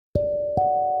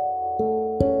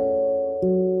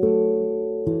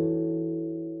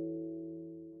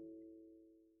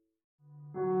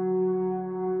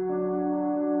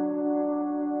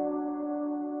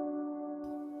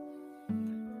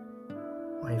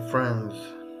friends,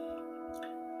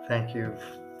 thank you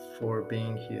for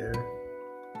being here.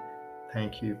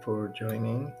 Thank you for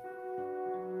joining.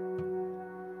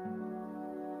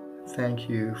 Thank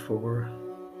you for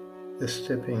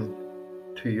stepping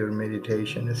to your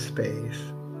meditation space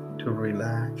to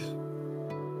relax,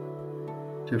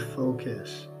 to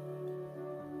focus,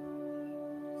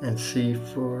 and see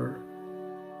for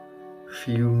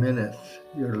few minutes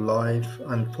your life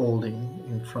unfolding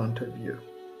in front of you.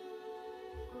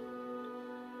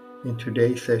 In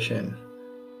today's session,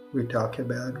 we talk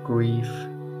about grief.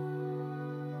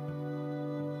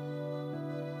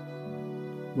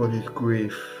 What is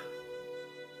grief?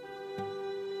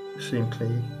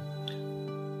 Simply,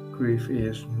 grief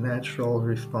is natural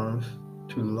response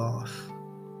to loss.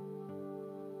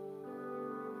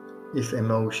 It's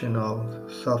emotional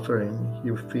suffering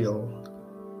you feel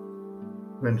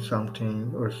when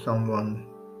something or someone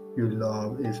you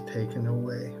love is taken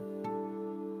away.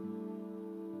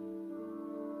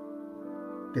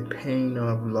 The pain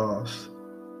of loss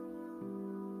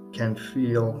can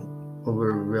feel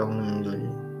overwhelmingly.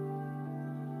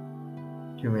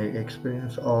 You may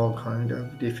experience all kinds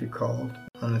of difficult,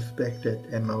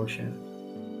 unexpected emotions.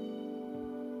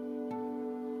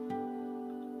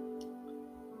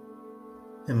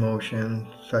 Emotions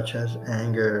such as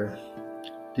anger,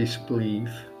 disbelief,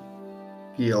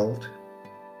 guilt,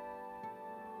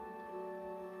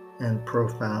 and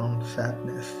profound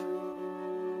sadness.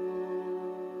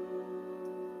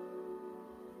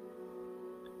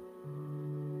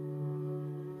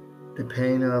 The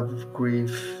pain of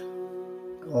grief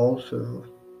also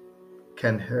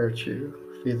can hurt you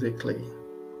physically,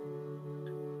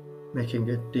 making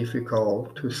it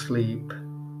difficult to sleep,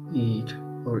 eat,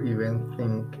 or even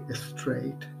think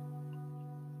straight.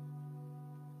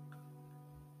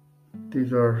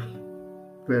 These are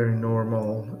very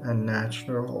normal and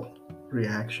natural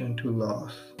reaction to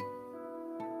loss.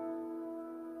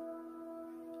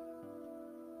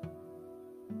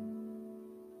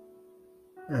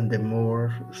 And the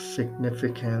more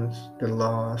significant the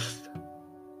loss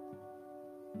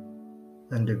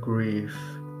and the grief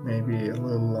may be a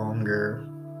little longer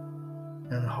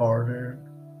and harder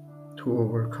to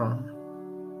overcome.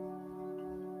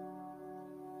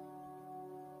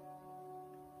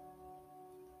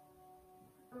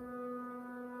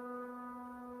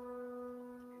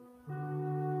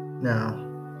 Now,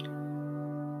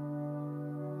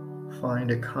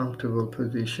 find a comfortable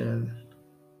position,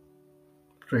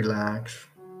 relax,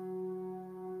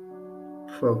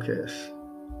 focus.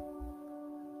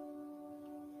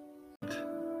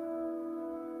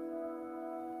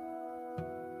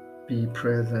 Be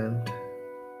present,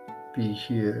 be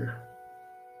here.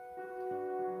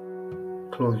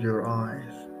 Close your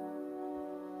eyes.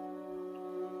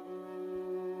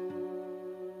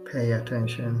 Pay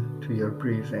attention to your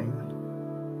breathing.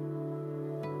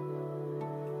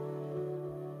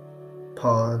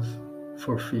 Pause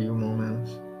for a few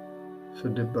moments so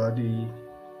the body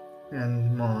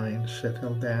and mind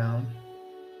settle down.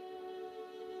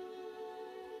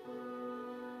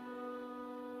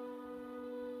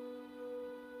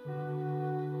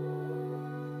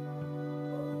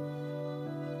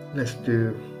 Let's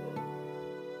do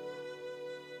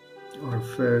our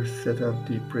first set of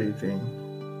deep breathing.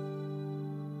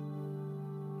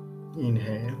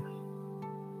 Inhale,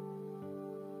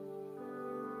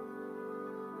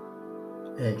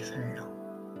 exhale.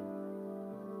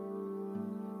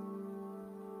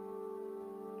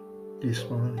 This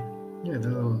one a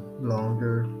little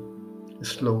longer,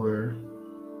 slower,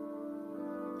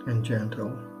 and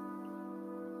gentle.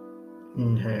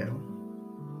 Inhale,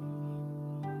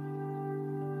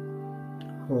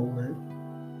 hold it,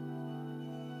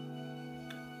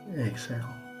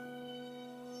 exhale.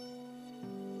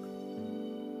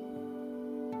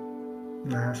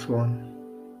 Last one.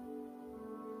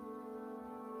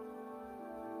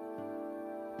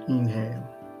 Inhale,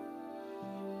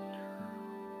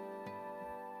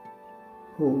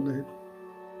 hold it,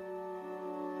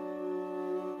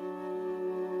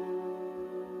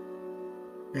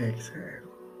 exhale.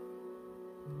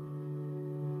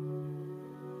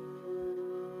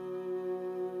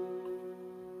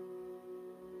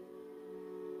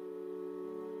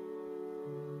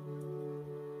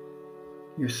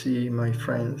 You see, my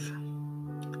friends,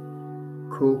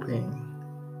 coping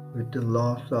with the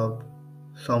loss of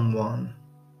someone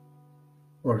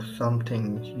or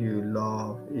something you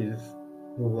love is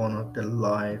one of the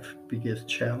life's biggest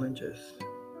challenges.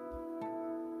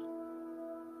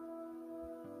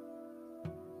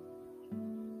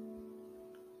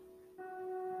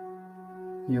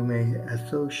 You may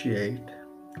associate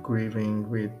grieving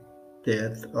with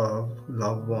death of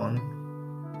loved one,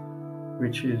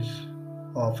 which is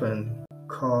often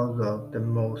cause of the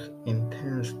most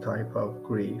intense type of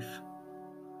grief.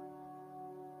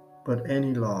 But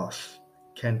any loss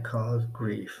can cause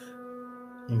grief,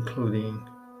 including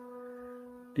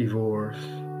divorce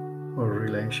or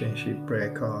relationship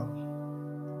breakup,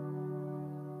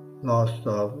 loss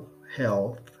of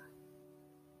health,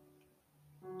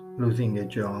 losing a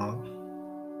job,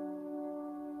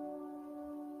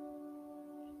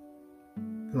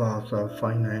 loss of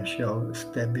financial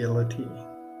stability,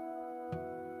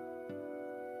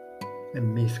 a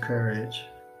miscarriage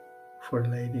for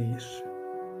ladies,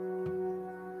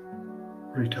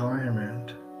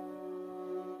 retirement,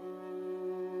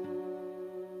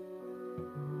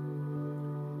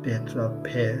 death of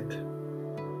pet,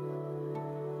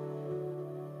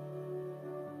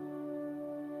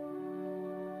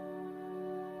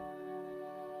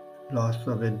 loss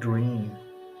of a dream,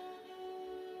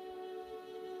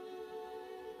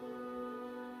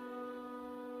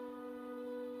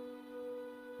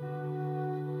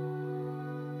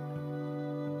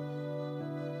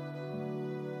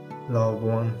 loved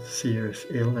one's serious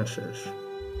illnesses,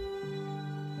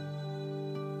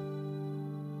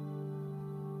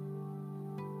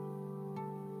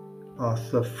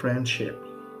 loss of friendship,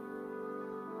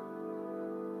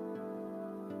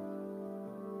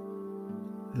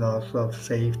 loss of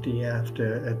safety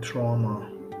after a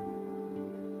trauma,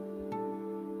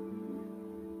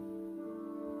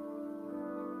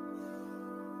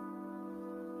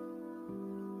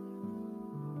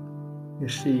 you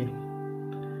see,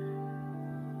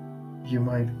 you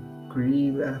might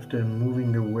grieve after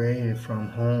moving away from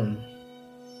home,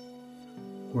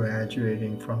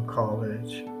 graduating from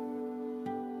college,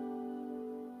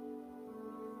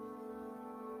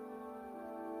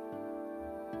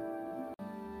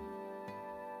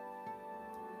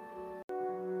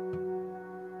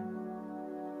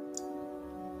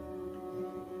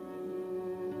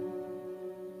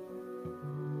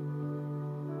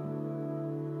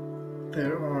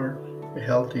 there are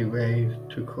healthy ways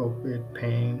to cope with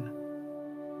pain.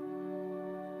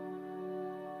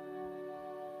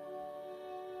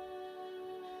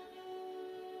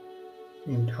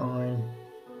 In time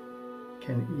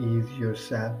can ease your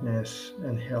sadness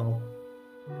and help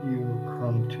you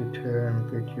come to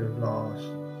terms with your loss,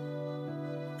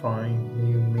 find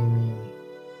new meaning,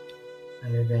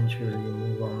 and eventually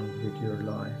move on with your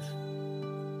life.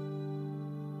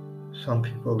 Some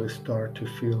people start to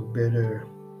feel better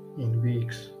in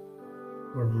weeks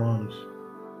or months.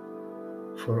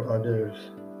 For others,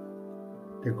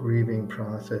 the grieving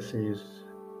process is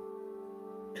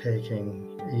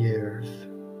taking years.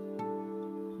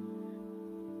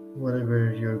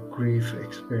 Whatever your grief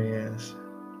experience,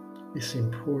 it's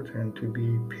important to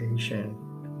be patient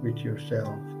with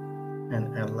yourself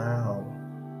and allow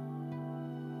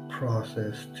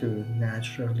process to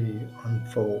naturally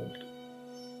unfold.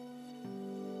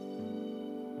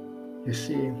 You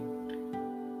see,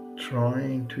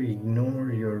 trying to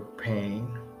ignore your pain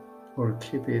or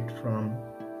keep it from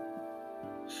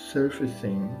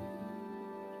surfacing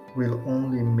will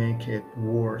only make it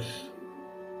worse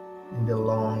in the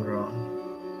long run.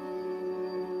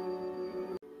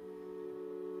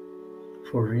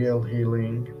 For real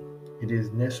healing, it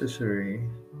is necessary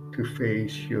to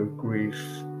face your grief,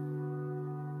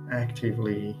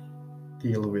 actively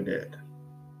deal with it.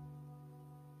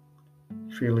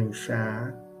 Feeling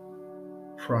sad,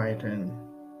 frightened,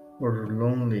 or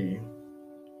lonely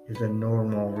is a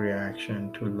normal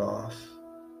reaction to loss.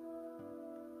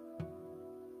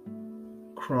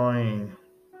 Crying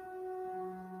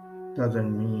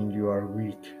doesn't mean you are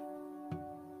weak.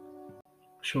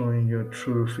 Showing your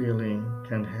true feeling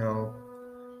can help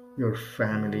your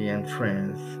family and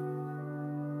friends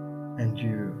and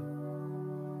you.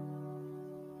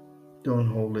 Don't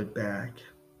hold it back.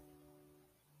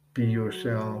 Be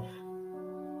yourself.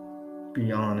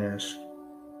 Be honest.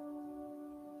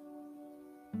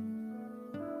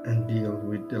 And deal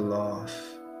with the loss.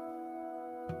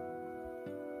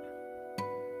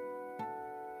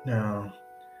 Now,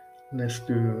 let's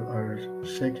do our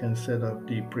second set of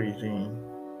deep breathing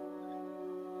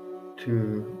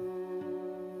to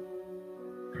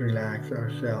relax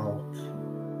ourselves.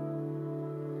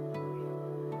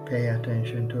 Pay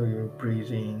attention to your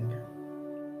breathing.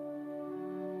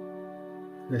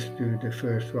 Let's do the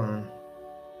first one.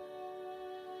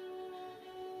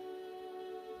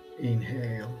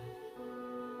 Inhale.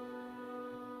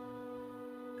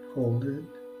 Hold it.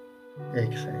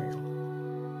 Exhale.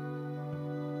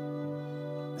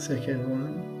 Second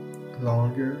one,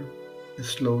 longer,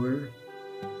 slower.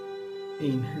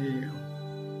 Inhale.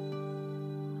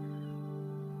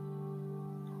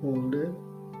 Hold it.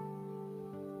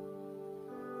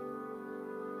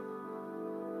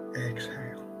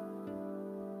 Exhale.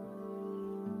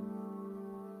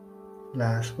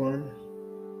 Last one.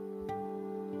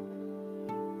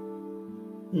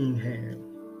 Inhale.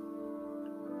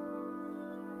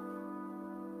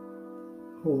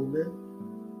 Hold it.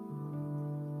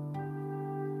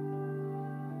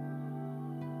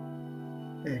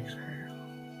 Exhale.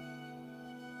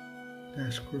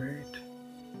 That's great.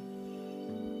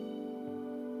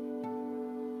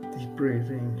 Deep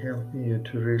breathing helping you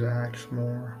to relax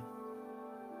more,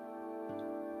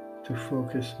 to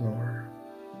focus more.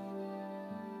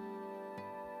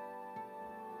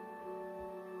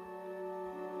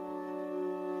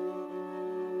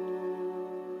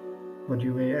 But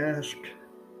you may ask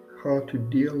how to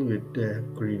deal with the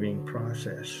grieving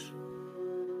process.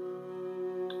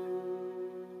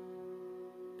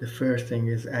 The first thing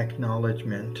is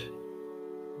acknowledgement,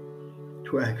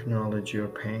 to acknowledge your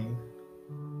pain.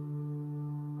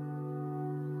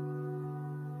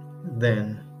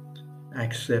 Then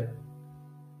accept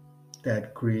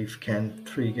that grief can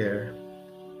trigger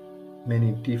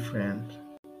many different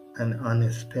and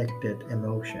unexpected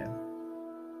emotions.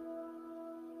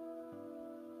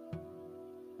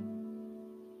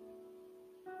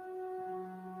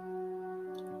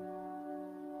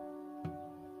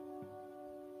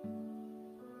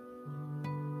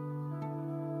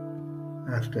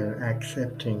 After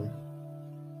accepting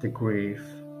the grief,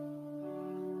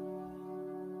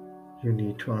 you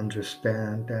need to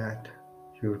understand that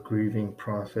your grieving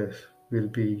process will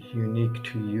be unique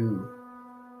to you.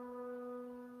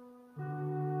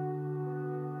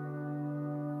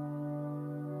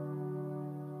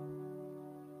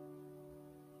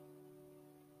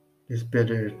 It's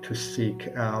better to seek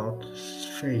out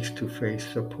face-to-face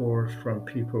support from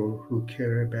people who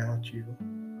care about you,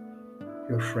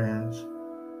 your friends,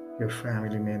 your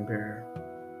family member.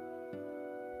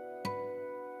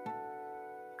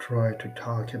 Try to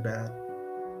talk about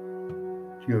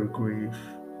your grief,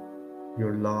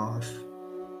 your loss.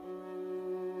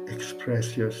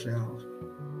 Express yourself.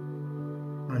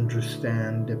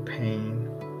 Understand the pain.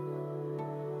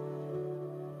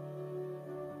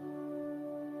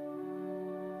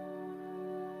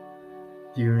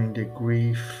 During the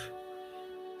grief,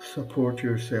 support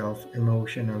yourself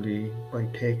emotionally by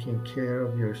taking care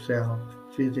of yourself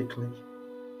physically.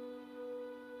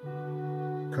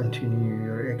 Continue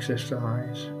your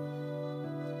exercise.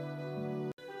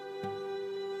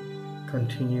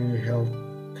 Continue a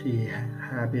healthy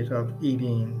habit of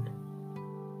eating.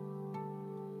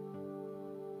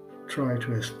 Try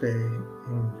to stay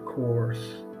in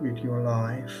course with your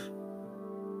life.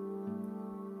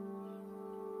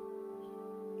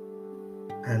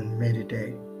 And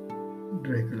meditate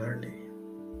regularly.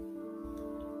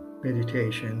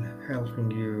 Meditation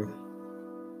helping you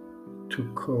to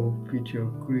cope with your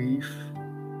grief,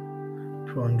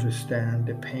 to understand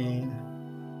the pain,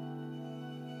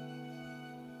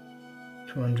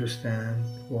 to understand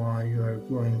why you are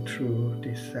going through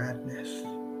this sadness.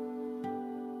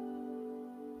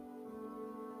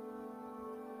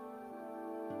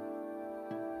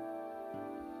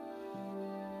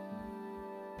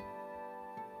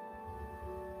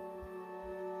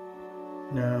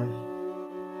 Now,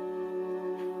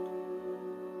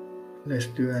 let's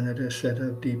do another set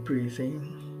of deep breathing.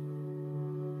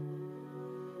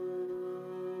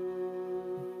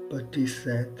 But this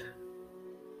set,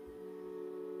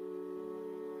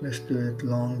 let's do it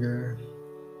longer,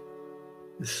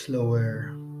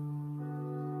 slower,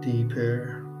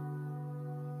 deeper.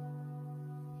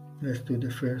 Let's do the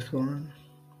first one.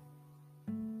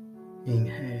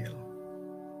 Inhale.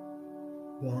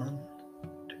 1,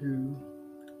 2,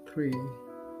 3,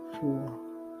 4,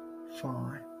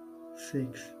 5,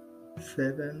 6,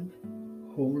 7.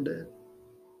 Hold it.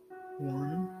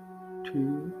 1,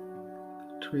 2,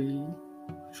 3,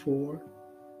 4.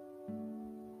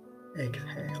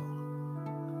 Exhale.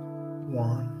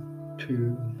 1,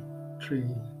 2, 3,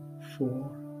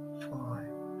 4,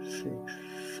 5, 6,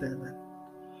 7.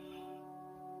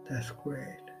 That's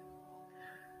great.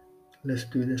 Let's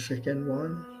do the second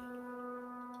one.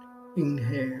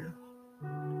 Inhale.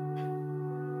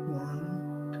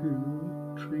 1,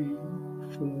 2, 3,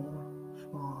 4,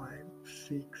 5,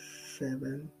 6,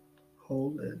 7.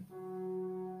 Hold it.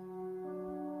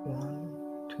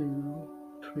 1, 2,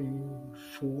 3,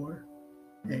 4.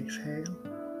 Exhale.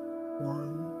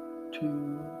 1,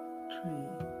 2, 3,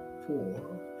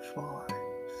 4, 5,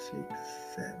 6,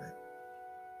 7.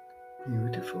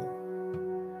 Beautiful.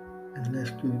 And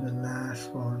let's do the last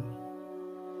one.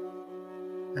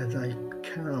 As I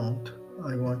count,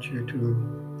 I want you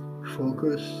to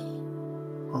Focus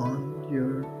on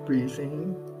your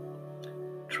breathing.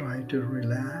 Try to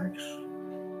relax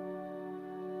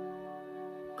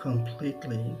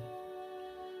completely.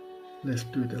 Let's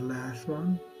do the last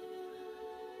one.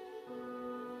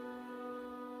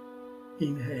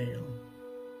 Inhale.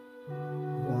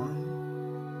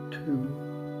 1, 2,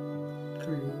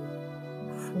 3,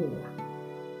 4,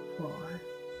 5,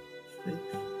 6,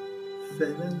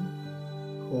 7.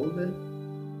 Hold it.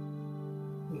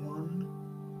 1,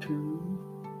 2,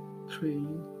 3,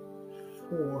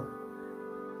 4.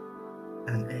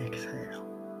 And exhale.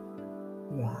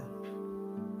 1,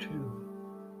 2,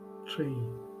 3,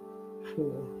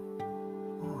 4,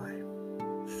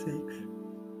 5, 6,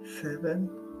 7.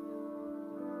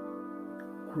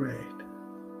 Great.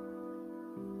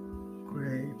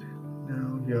 Great.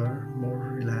 Now you're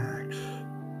more relaxed,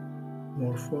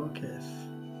 more focused.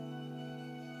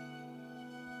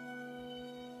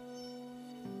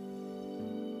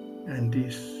 And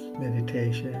this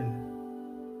meditation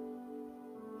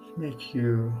makes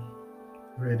you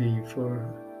ready for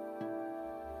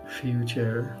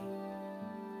future.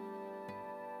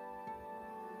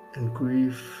 And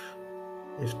grief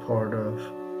is part of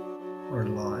our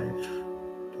life,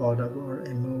 part of our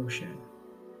emotion.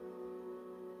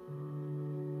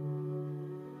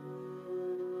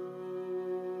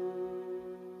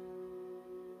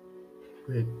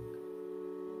 With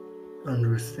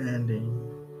understanding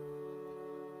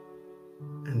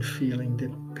and feeling the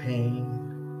pain,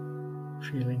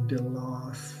 feeling the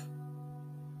loss,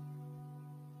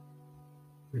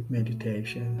 with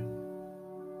meditation,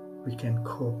 we can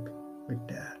cope with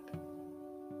that.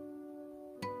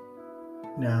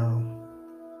 Now,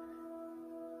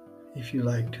 if you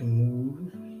like to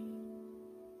move,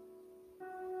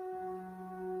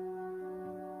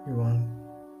 you want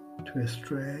to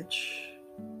stretch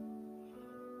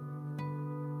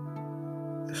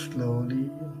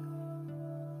slowly,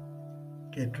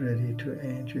 get ready to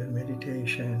end your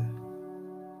meditation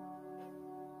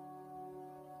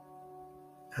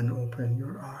and open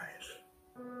your eyes.